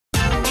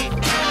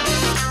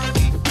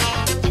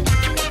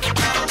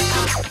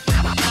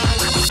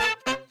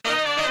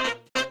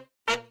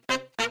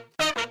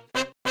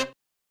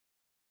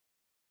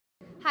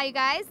Hi you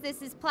guys,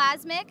 this is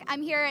Plasmic.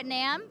 I'm here at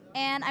NAMM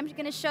and I'm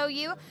going to show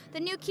you the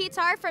new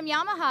Keytar from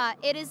Yamaha.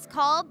 It is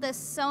called the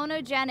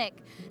Sonogenic.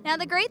 Now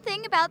the great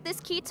thing about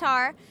this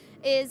Keytar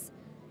is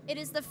it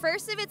is the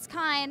first of its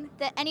kind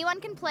that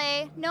anyone can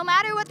play no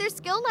matter what their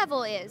skill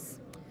level is.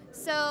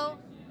 So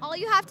all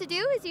you have to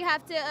do is you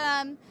have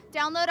to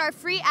download our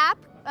free app,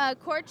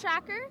 Chord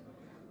Tracker.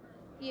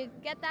 You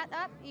get that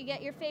up, you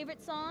get your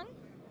favorite song,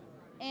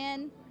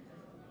 and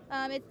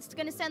it's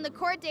going to send the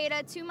chord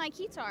data to my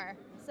Keytar.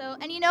 So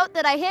any note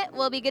that I hit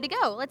will be good to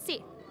go. Let's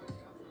see.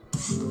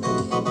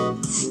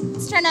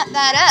 Let's turn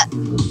that up.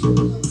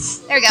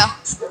 There we go.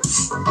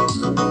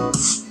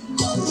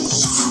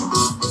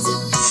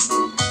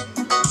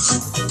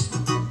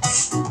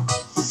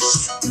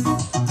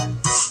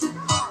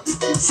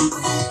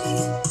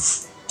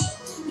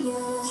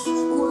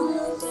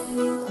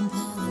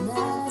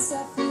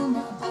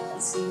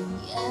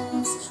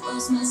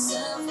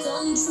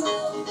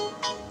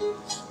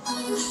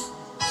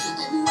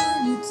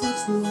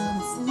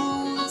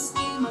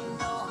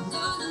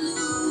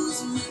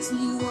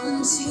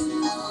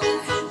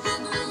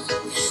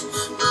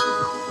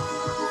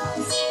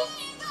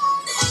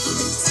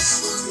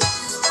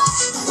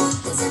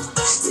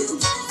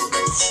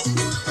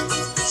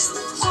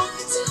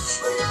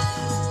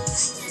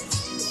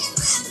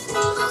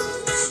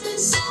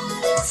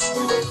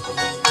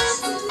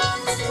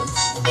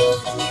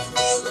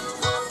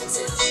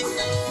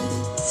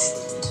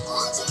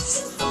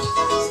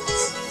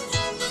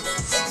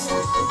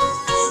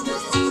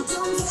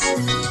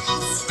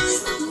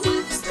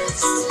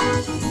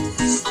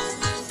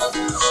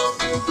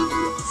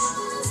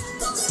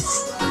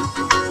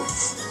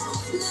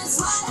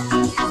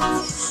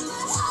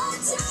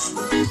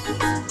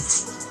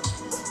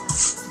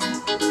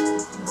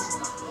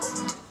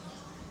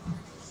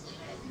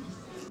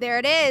 There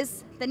it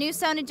is, the new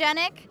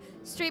Sonogenic.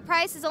 Street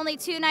price is only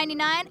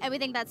 $2.99, and we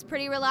think that's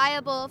pretty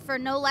reliable for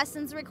no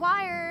lessons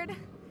required.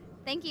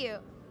 Thank you.